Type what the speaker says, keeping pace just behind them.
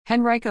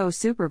Henrico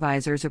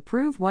supervisors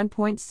approve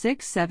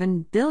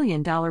 $1.67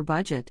 billion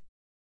budget.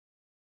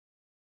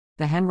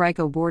 The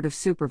Henrico Board of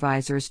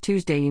Supervisors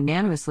Tuesday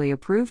unanimously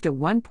approved a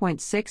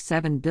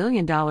 $1.67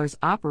 billion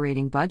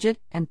operating budget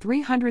and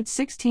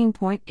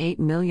 $316.8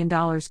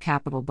 million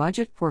capital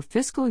budget for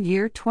fiscal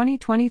year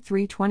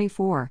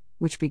 2023-24,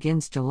 which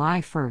begins July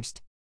 1.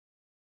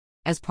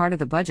 As part of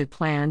the budget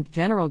plan,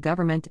 general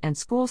government and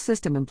school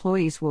system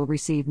employees will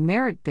receive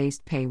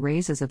merit-based pay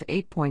raises of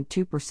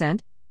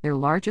 8.2%, their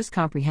largest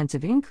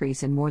comprehensive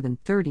increase in more than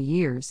 30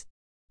 years.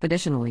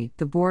 Additionally,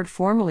 the board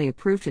formally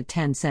approved a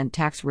 10-cent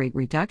tax rate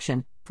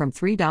reduction from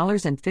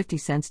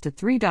 $3.50 to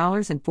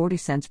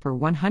 $3.40 per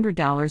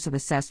 $100 of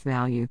assessed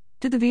value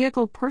to the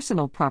vehicle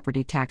personal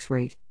property tax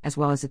rate, as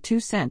well as a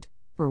 2-cent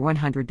per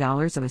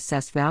 $100 of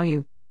assessed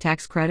value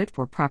tax credit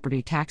for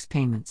property tax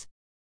payments.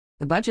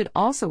 The budget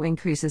also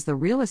increases the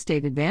Real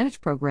Estate Advantage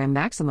Program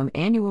maximum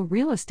annual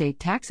real estate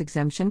tax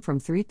exemption from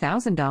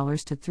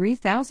 $3,000 to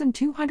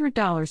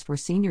 $3,200 for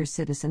senior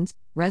citizens,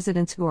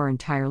 residents who are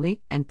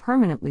entirely and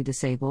permanently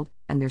disabled,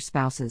 and their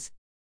spouses.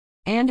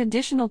 And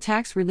additional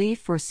tax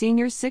relief for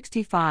seniors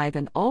 65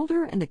 and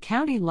older in the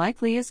county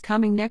likely is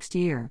coming next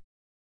year.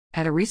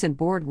 At a recent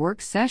board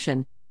work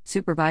session,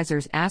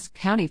 supervisors asked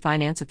county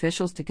finance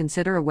officials to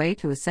consider a way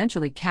to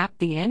essentially cap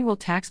the annual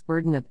tax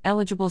burden of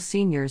eligible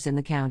seniors in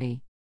the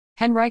county.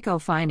 Henrico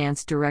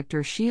Finance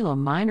Director Sheila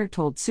Miner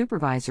told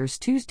supervisors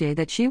Tuesday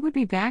that she would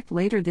be back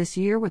later this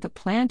year with a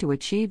plan to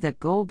achieve that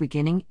goal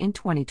beginning in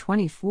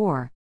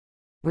 2024.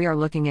 We are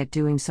looking at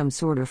doing some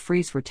sort of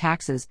freeze for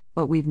taxes,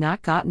 but we've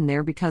not gotten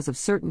there because of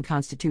certain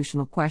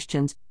constitutional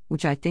questions,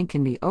 which I think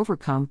can be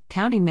overcome,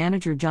 County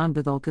Manager John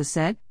Vidolka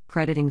said,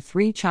 crediting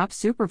 3CHOP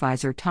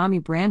Supervisor Tommy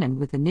Brannon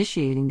with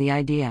initiating the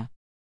idea.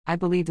 I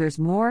believe there's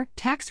more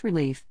tax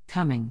relief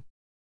coming.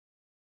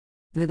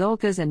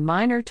 Vidolkas and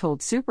Miner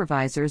told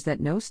supervisors that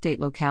no state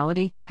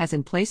locality has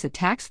in place a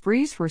tax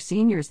freeze for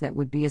seniors that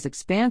would be as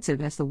expansive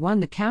as the one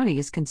the county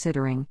is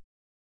considering.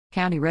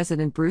 County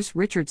resident Bruce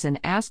Richardson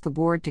asked the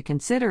board to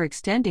consider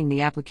extending the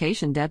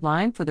application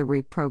deadline for the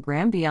REAP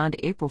program beyond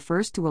April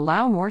 1 to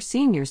allow more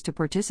seniors to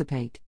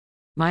participate.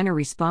 Miner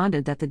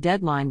responded that the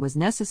deadline was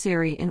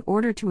necessary in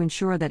order to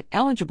ensure that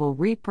eligible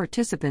REAP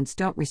participants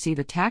don't receive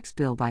a tax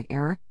bill by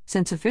error,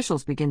 since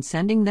officials begin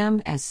sending them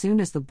as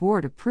soon as the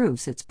board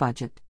approves its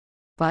budget.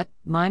 But,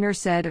 Miner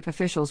said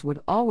officials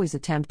would always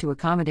attempt to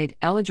accommodate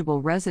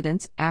eligible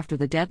residents after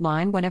the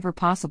deadline whenever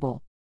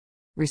possible.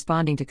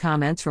 Responding to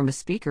comments from a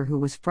speaker who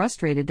was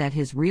frustrated that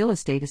his real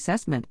estate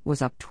assessment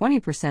was up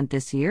 20%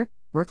 this year,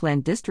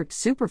 Brookland District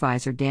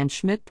Supervisor Dan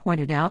Schmidt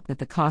pointed out that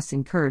the costs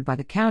incurred by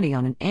the county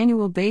on an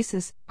annual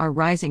basis are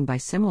rising by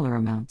similar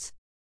amounts.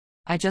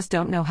 I just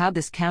don't know how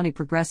this county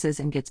progresses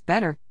and gets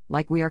better,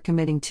 like we are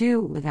committing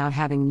to, without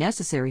having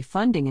necessary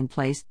funding in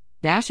place,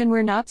 and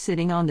we're not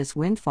sitting on this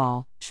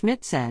windfall,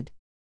 Schmidt said.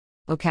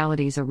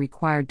 Localities are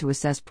required to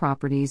assess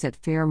properties at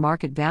fair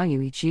market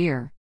value each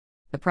year.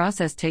 The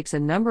process takes a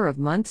number of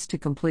months to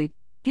complete,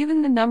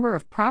 given the number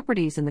of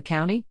properties in the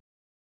county.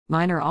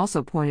 Miner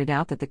also pointed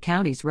out that the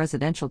county's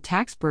residential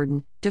tax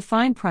burden,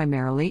 defined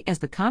primarily as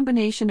the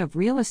combination of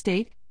real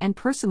estate and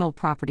personal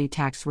property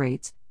tax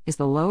rates, is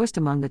the lowest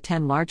among the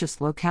 10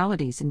 largest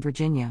localities in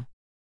Virginia.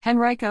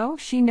 Henrico,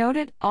 she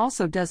noted,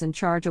 also doesn't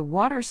charge a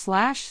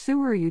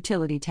water/sewer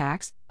utility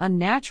tax, a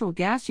natural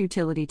gas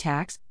utility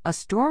tax, a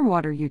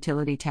stormwater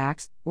utility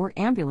tax, or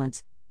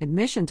ambulance,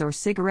 admissions or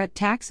cigarette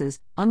taxes,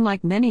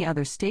 unlike many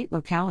other state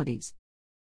localities.